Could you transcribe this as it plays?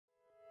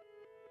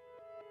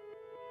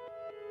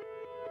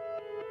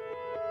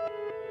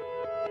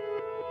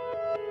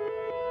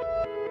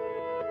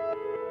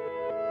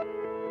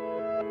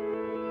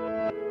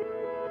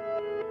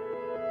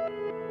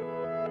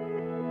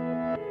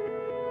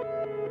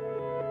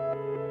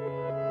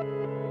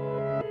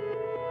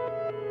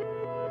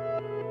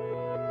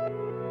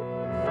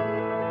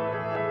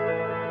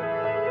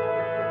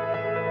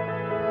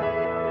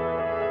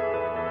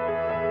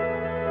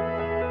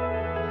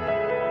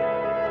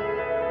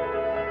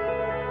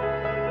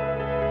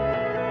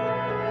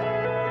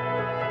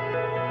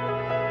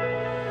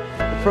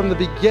From the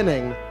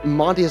beginning,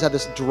 Monty has had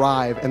this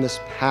drive and this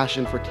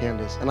passion for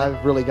Candace, and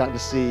I've really gotten to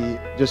see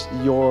just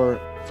your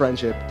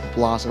friendship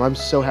blossom. I'm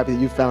so happy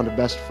that you found a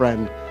best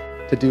friend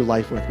to do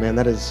life with, man.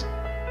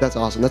 That's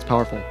awesome. That's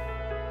powerful.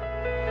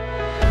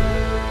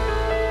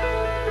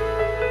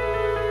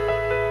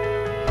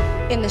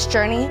 In this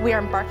journey we are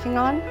embarking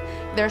on,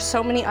 there are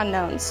so many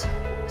unknowns,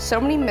 so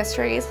many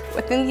mysteries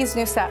within these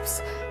new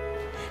steps.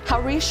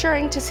 How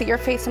reassuring to see your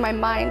face in my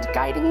mind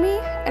guiding me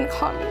and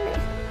calming me.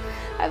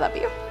 I love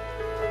you.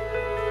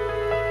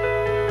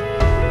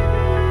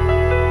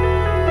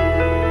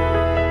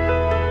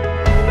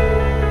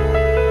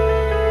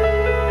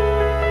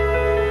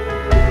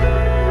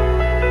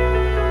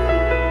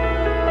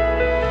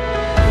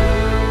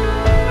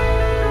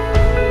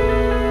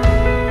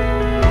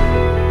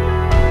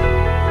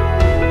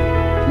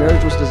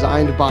 Marriage was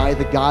designed by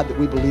the God that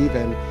we believe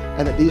in,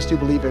 and that these two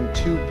believe in,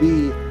 to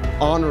be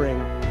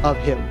honoring of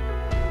Him.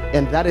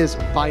 And that is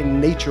by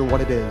nature what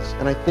it is.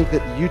 And I think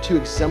that you two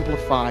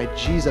exemplify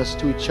Jesus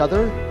to each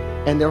other,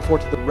 and therefore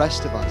to the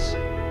rest of us,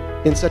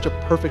 in such a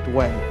perfect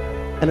way.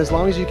 And as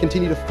long as you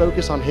continue to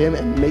focus on Him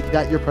and make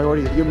that your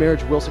priority, that your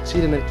marriage will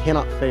succeed and it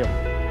cannot fail.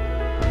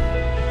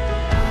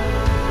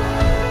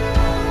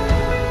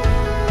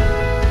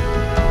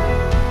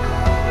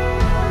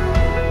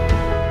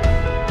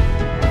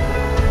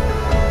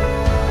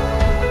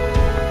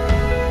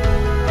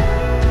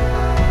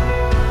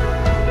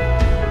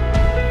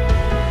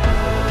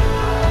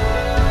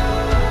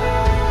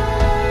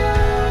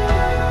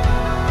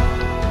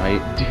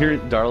 Dear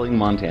darling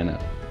Montana,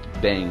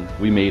 bang,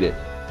 we made it.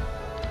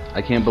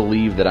 I can't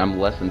believe that I'm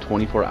less than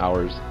 24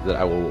 hours that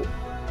I will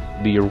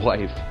be your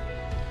wife.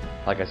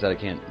 Like I said, I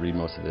can't read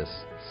most of this,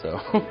 so.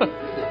 How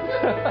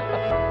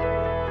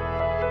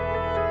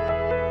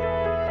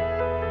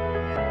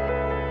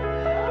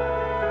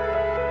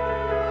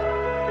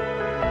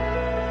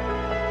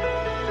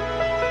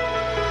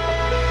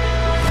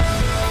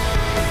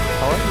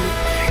are you?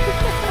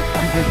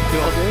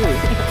 All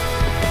day.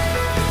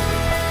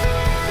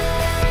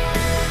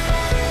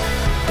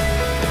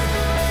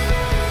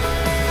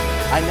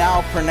 I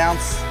now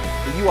pronounce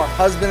that you are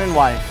husband and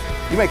wife.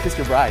 You may kiss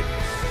your bride.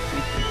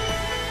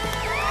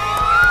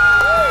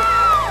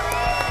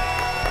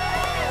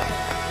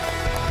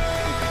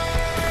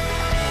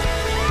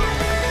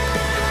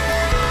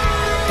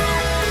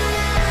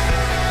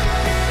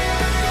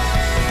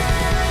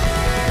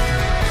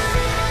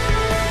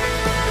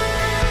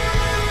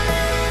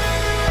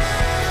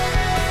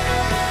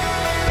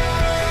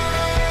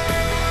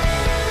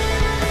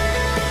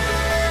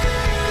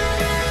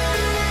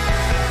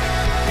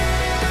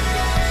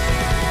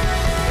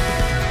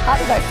 How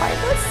did I find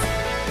this?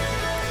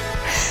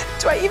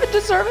 Do I even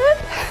deserve it?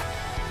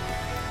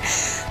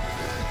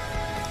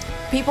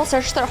 People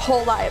search their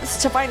whole lives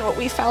to find what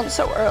we found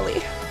so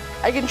early.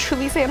 I can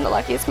truly say I'm the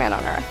luckiest man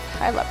on earth.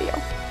 I love you,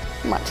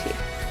 Monty.